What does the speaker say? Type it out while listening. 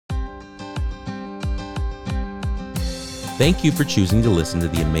Thank you for choosing to listen to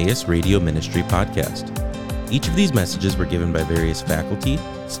the Emmaus Radio Ministry podcast. Each of these messages were given by various faculty,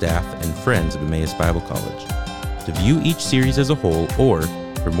 staff, and friends of Emmaus Bible College. To view each series as a whole, or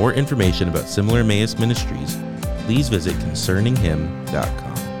for more information about similar Emmaus ministries, please visit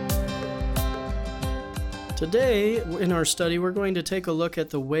concerninghim.com. Today, in our study, we're going to take a look at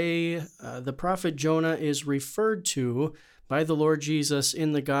the way the prophet Jonah is referred to by the Lord Jesus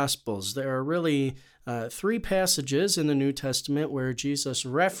in the Gospels. There are really three passages in the New Testament where Jesus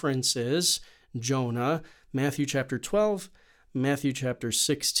references Jonah: Matthew chapter 12, Matthew chapter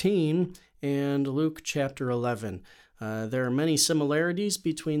 16, and Luke chapter 11. There are many similarities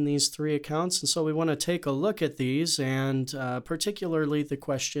between these three accounts, and so we want to take a look at these, and particularly the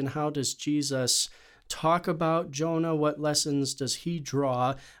question, how does Jesus talk about Jonah? What lessons does he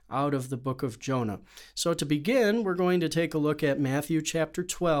draw out of the book of Jonah? So to begin, we're going to take a look at Matthew chapter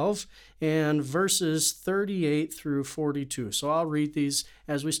 12 and verses 38 through 42. So I'll read these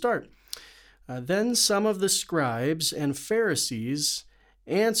as we start. Then some of the scribes and Pharisees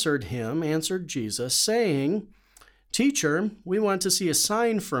answered Jesus, saying, "Teacher, we want to see a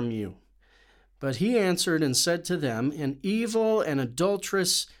sign from you." But he answered and said to them, "An evil and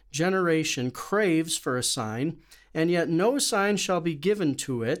adulterous generation craves for a sign, and yet no sign shall be given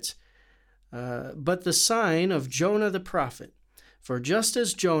to it, but the sign of Jonah the prophet. For just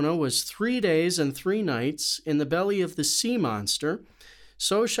as Jonah was 3 days and 3 nights in the belly of the sea monster,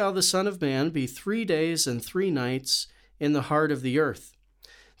 so shall the Son of Man be 3 days and 3 nights in the heart of the earth.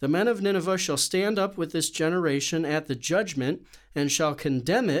 The men of Nineveh shall stand up with this generation at the judgment, and shall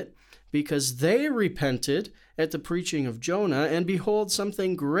condemn it, because they repented at the preaching of Jonah, and behold,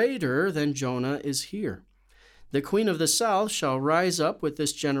 something greater than Jonah is here. The queen of the south shall rise up with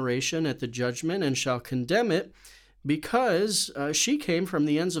this generation at the judgment, and shall condemn it, because she came from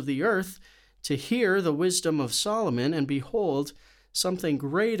the ends of the earth to hear the wisdom of Solomon, and behold, something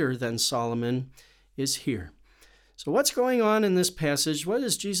greater than Solomon is here." So what's going on in this passage? What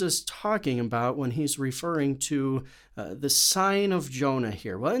is Jesus talking about when he's referring to the sign of Jonah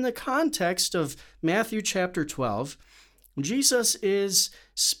here? Well, in the context of Matthew chapter 12, Jesus is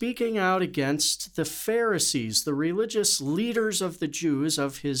speaking out against the Pharisees, the religious leaders of the Jews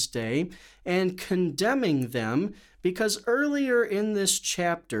of his day, and condemning them because earlier in this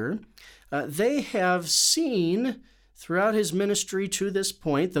chapter, they have seen throughout his ministry to this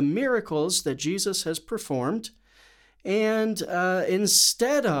point the miracles that Jesus has performed. And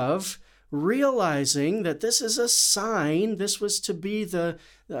instead of realizing that this is a sign, this was to be the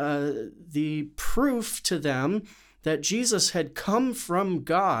proof to them that Jesus had come from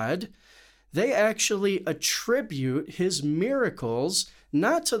God, they actually attribute his miracles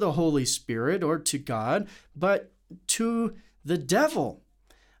not to the Holy Spirit or to God, but to the devil.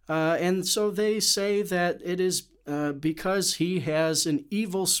 And so they say that it is because he has an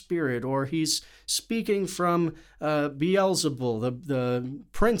evil spirit, or he's speaking from Beelzebul, the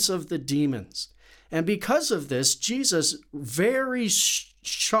prince of the demons. And because of this, Jesus very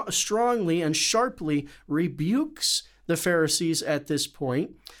strongly and sharply rebukes the Pharisees at this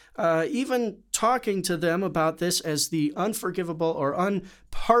point, even talking to them about this as the unforgivable or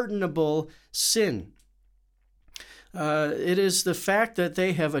unpardonable sin. It is the fact that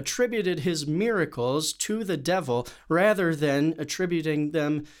they have attributed his miracles to the devil rather than attributing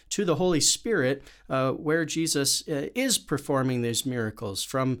them to the Holy Spirit, where Jesus is performing these miracles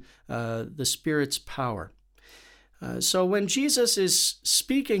from the Spirit's power. So when Jesus is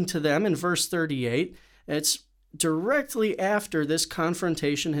speaking to them in verse 38, it's directly after this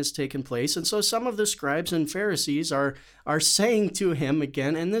confrontation has taken place. And so some of the scribes and Pharisees are saying to him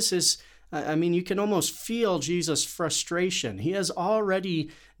again, and this is, you can almost feel Jesus' frustration. He has already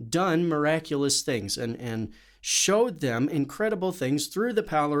done miraculous things and showed them incredible things through the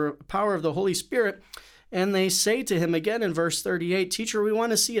power of the Holy Spirit. And they say to him again in verse 38, "Teacher, we want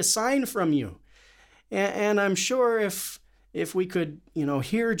to see a sign from you." And I'm sure if we could,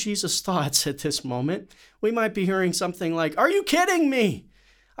 hear Jesus' thoughts at this moment, we might be hearing something like, "Are you kidding me?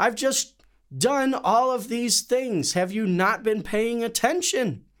 I've just done all of these things. Have you not been paying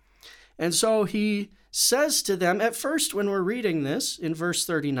attention?" And so he says to them, at first when we're reading this in verse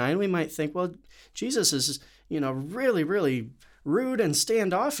 39, we might think, well, Jesus is, really, really rude and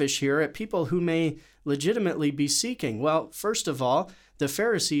standoffish here at people who may legitimately be seeking. Well, first of all, the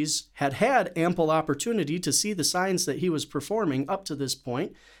Pharisees had ample opportunity to see the signs that he was performing up to this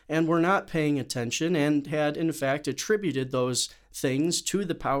point and were not paying attention and had, in fact, attributed those things to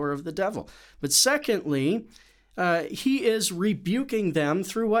the power of the devil. But secondly, he is rebuking them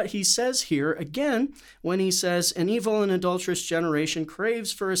through what he says here again when he says, "An evil and adulterous generation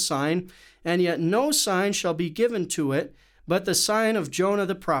craves for a sign, and yet no sign shall be given to it but the sign of Jonah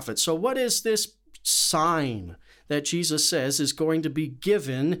the prophet. So what is this sign that Jesus says is going to be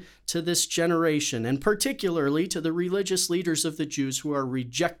given to this generation, and particularly to the religious leaders of the Jews who are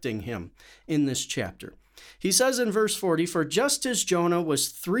rejecting him in this chapter? He says in verse 40, "For just as Jonah was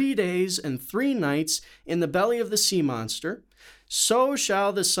 3 days and 3 nights in the belly of the sea monster, so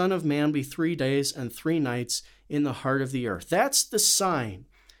shall the Son of Man be 3 days and 3 nights in the heart of the earth." That's the sign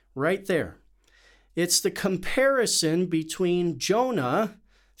right there. It's the comparison between Jonah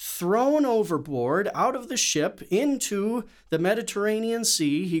thrown overboard out of the ship into the Mediterranean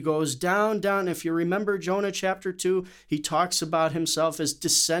Sea. He goes down. If you remember Jonah chapter 2, he talks about himself as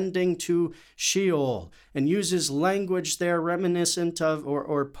descending to Sheol and uses language there reminiscent of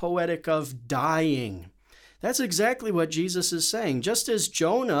or poetic of dying. That's exactly what Jesus is saying. Just as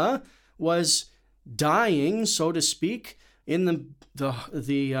Jonah was dying, so to speak, in the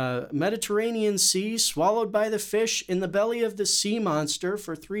Mediterranean Sea, swallowed by the fish in the belly of the sea monster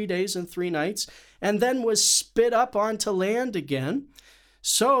for 3 days and 3 nights, and then was spit up onto land again,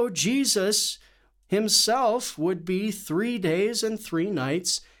 so Jesus himself would be 3 days and 3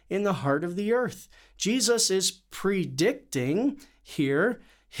 nights in the heart of the earth. Jesus is predicting here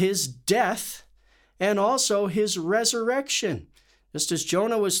his death and also his resurrection. Just as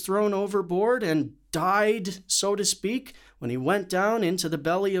Jonah was thrown overboard and died, so to speak, when he went down into the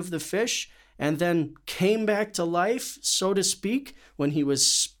belly of the fish and then came back to life, so to speak, when he was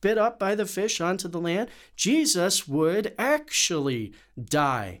spit up by the fish onto the land, Jesus would actually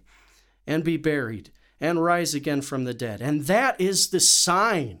die and be buried and rise again from the dead. And that is the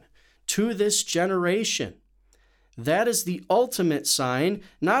sign to this generation. That is the ultimate sign,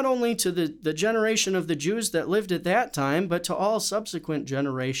 not only to the generation of the Jews that lived at that time, but to all subsequent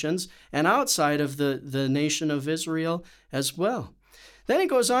generations and outside of the nation of Israel as well. Then he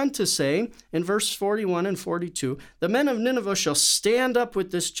goes on to say in verse 41 and 42, "The men of Nineveh shall stand up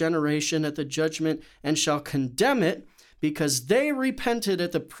with this generation at the judgment and shall condemn it, because they repented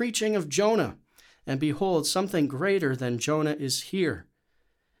at the preaching of Jonah. And behold, something greater than Jonah is here."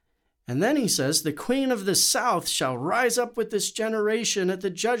 And then he says, "The queen of the south shall rise up with this generation at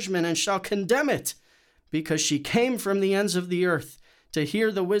the judgment and shall condemn it, because she came from the ends of the earth to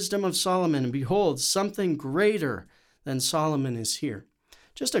hear the wisdom of Solomon. And behold, something greater than Solomon is here."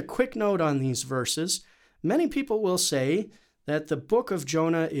 Just a quick note on these verses. Many people will say that the book of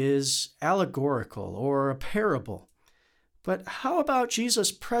Jonah is allegorical or a parable. But how about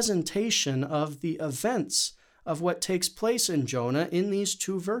Jesus' presentation of the events of what takes place in Jonah in these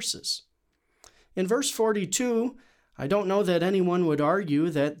 2 verses? In verse 42, I don't know that anyone would argue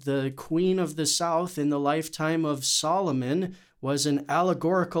that the queen of the south in the lifetime of Solomon was an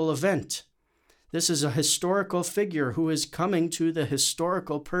allegorical event. This is a historical figure who is coming to the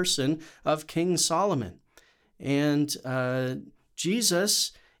historical person of King Solomon. And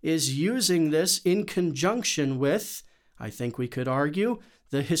Jesus is using this in conjunction with, I think we could argue,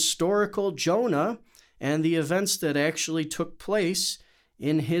 the historical Jonah and the events that actually took place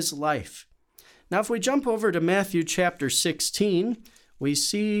in his life. Now, if we jump over to Matthew chapter 16, we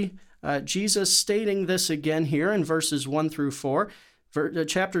see Jesus stating this again here in verses 1 through 4.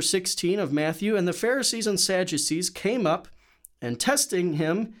 Chapter 16 of Matthew, "And the Pharisees and Sadducees came up and testing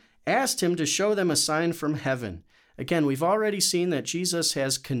him, asked him to show them a sign from heaven." Again, we've already seen that Jesus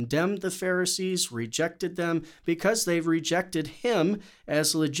has condemned the Pharisees, rejected them, because they've rejected him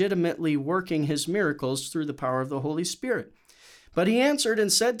as legitimately working his miracles through the power of the Holy Spirit. But he answered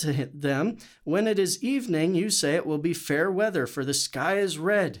and said to them, "When it is evening, you say it will be fair weather, for the sky is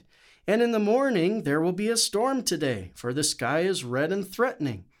red. And in the morning there will be a storm today, for the sky is red and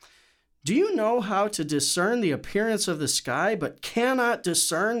threatening. Do you know how to discern the appearance of the sky, but cannot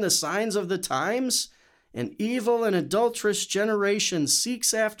discern the signs of the times? An evil and adulterous generation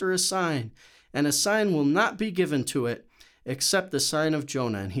seeks after a sign, and a sign will not be given to it, except the sign of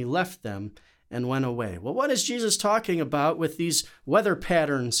Jonah." And he left them and went away. Well, what is Jesus talking about with these weather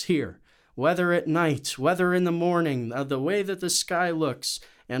patterns here? Weather at night, weather in the morning, the way that the sky looks,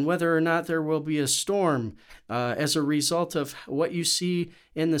 and whether or not there will be a storm as a result of what you see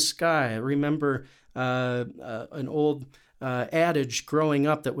in the sky. I remember an old adage growing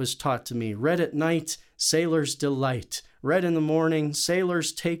up that was taught to me: "Red at night, sailors delight. Red in the morning,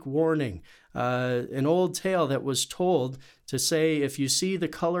 sailors take warning." An old tale that was told to say, if you see the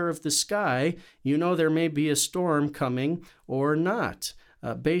color of the sky, you know there may be a storm coming or not,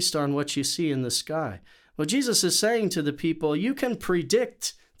 based on what you see in the sky. Well, Jesus is saying to the people, you can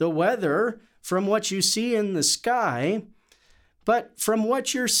predict the weather from what you see in the sky, But from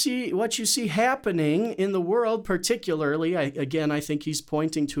what you see happening in the world, particularly, I think he's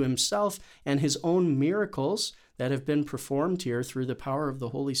pointing to himself and his own miracles that have been performed here through the power of the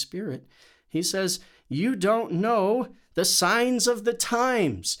Holy Spirit. He says, you don't know the signs of the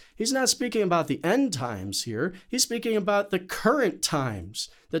times. He's not speaking about the end times here. He's speaking about the current times,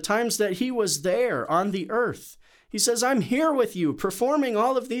 the times that he was there on the earth. He says, I'm here with you, performing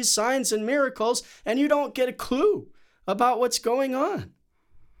all of these signs and miracles, and you don't get a clue about what's going on.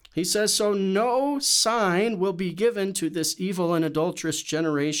 He says, so no sign will be given to this evil and adulterous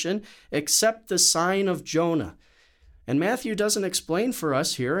generation except the sign of Jonah. And Matthew doesn't explain for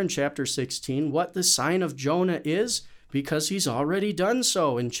us here in chapter 16 what the sign of Jonah is, because he's already done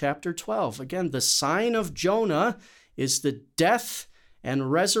so in chapter 12. Again, the sign of Jonah is the death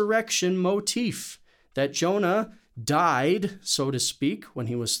and resurrection motif, that Jonah died, so to speak, when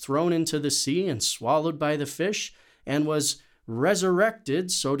he was thrown into the sea and swallowed by the fish, and was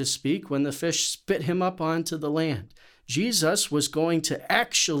resurrected, so to speak, when the fish spit him up onto the land. Jesus was going to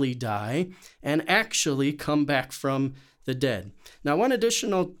actually die and actually come back from the dead. Now, one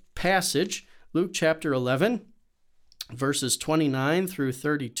additional passage, Luke chapter 11, verses 29 through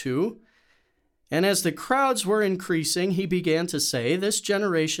 32. And as the crowds were increasing, he began to say, this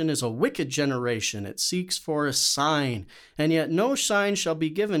generation is a wicked generation. It seeks for a sign, and yet no sign shall be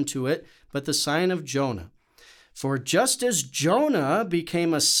given to it but the sign of Jonah. For just as Jonah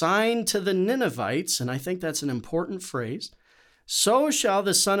became a sign to the Ninevites, and I think that's an important phrase, so shall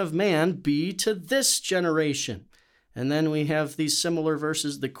the Son of Man be to this generation. And then we have these similar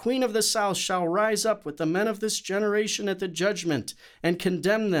verses. The queen of the south shall rise up with the men of this generation at the judgment and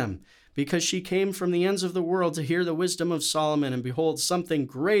condemn them, because she came from the ends of the world to hear the wisdom of Solomon, and behold, something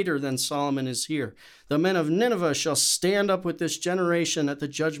greater than Solomon is here. The men of Nineveh shall stand up with this generation at the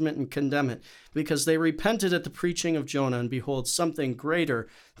judgment and condemn it, because they repented at the preaching of Jonah, and behold, something greater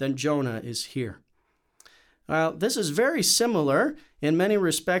than Jonah is here. Well, this is very similar in many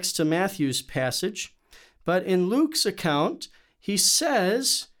respects to Matthew's passage, but in Luke's account, he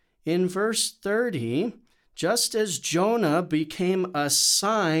says in verse 30, just as Jonah became a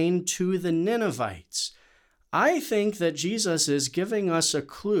sign to the Ninevites. I think that Jesus is giving us a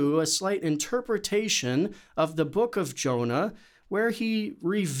clue, a slight interpretation of the book of Jonah, where he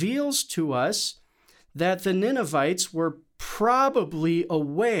reveals to us that the Ninevites were probably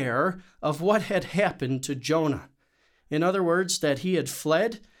aware of what had happened to Jonah. In other words, that he had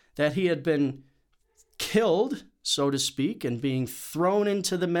fled, that he had been killed, so to speak, and being thrown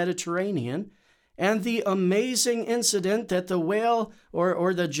into the Mediterranean, and the amazing incident that the whale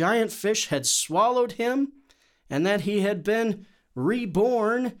or the giant fish had swallowed him, and that he had been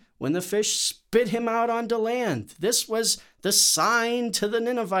reborn when the fish spit him out onto land. This was the sign to the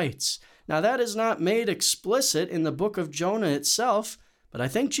Ninevites. Now, that is not made explicit in the book of Jonah itself, but I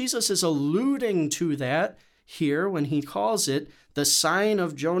think Jesus is alluding to that here when he calls it the sign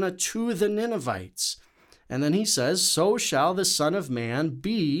of Jonah to the Ninevites. And then he says, so shall the Son of Man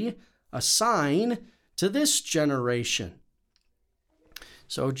be a sign to this generation.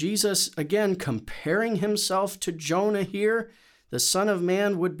 So Jesus, again, comparing himself to Jonah here, the Son of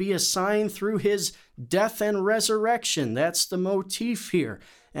Man would be a sign through his death and resurrection. That's the motif here.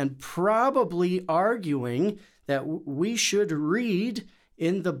 And probably arguing that we should read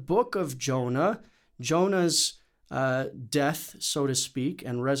in the book of Jonah, Jonah's death, so to speak,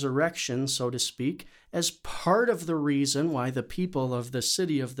 and resurrection, so to speak, as part of the reason why the people of the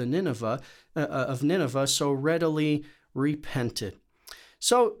city of Nineveh so readily repented.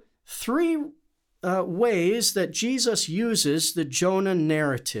 So, three ways that Jesus uses the Jonah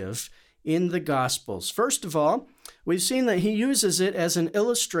narrative in the Gospels. First of all, we've seen that he uses it as an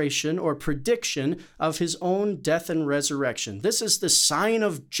illustration or prediction of his own death and resurrection. This is the sign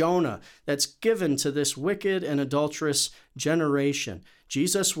of Jonah that's given to this wicked and adulterous generation.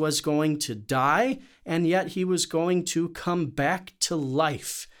 Jesus was going to die, and yet he was going to come back to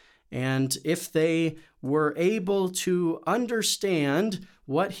life. And if they were able to understand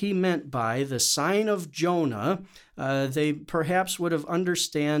what he meant by the sign of Jonah, they perhaps would have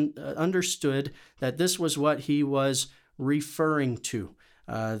understood that this was what he was referring to,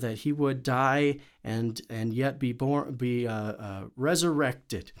 that he would die and yet be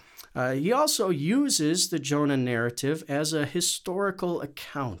resurrected. He also uses the Jonah narrative as a historical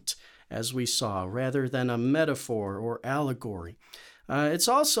account, as we saw, rather than a metaphor or allegory. It's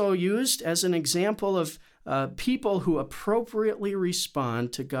also used as an example of people who appropriately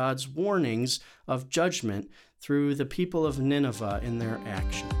respond to God's warnings of judgment through the people of Nineveh in their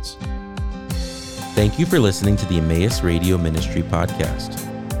actions. Thank you for listening to the Emmaus Radio Ministry podcast.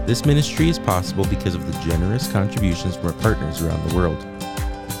 This ministry is possible because of the generous contributions from our partners around the world.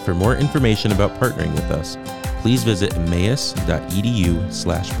 For more information about partnering with us, please visit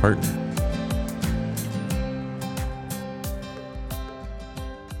emmaus.edu/partner.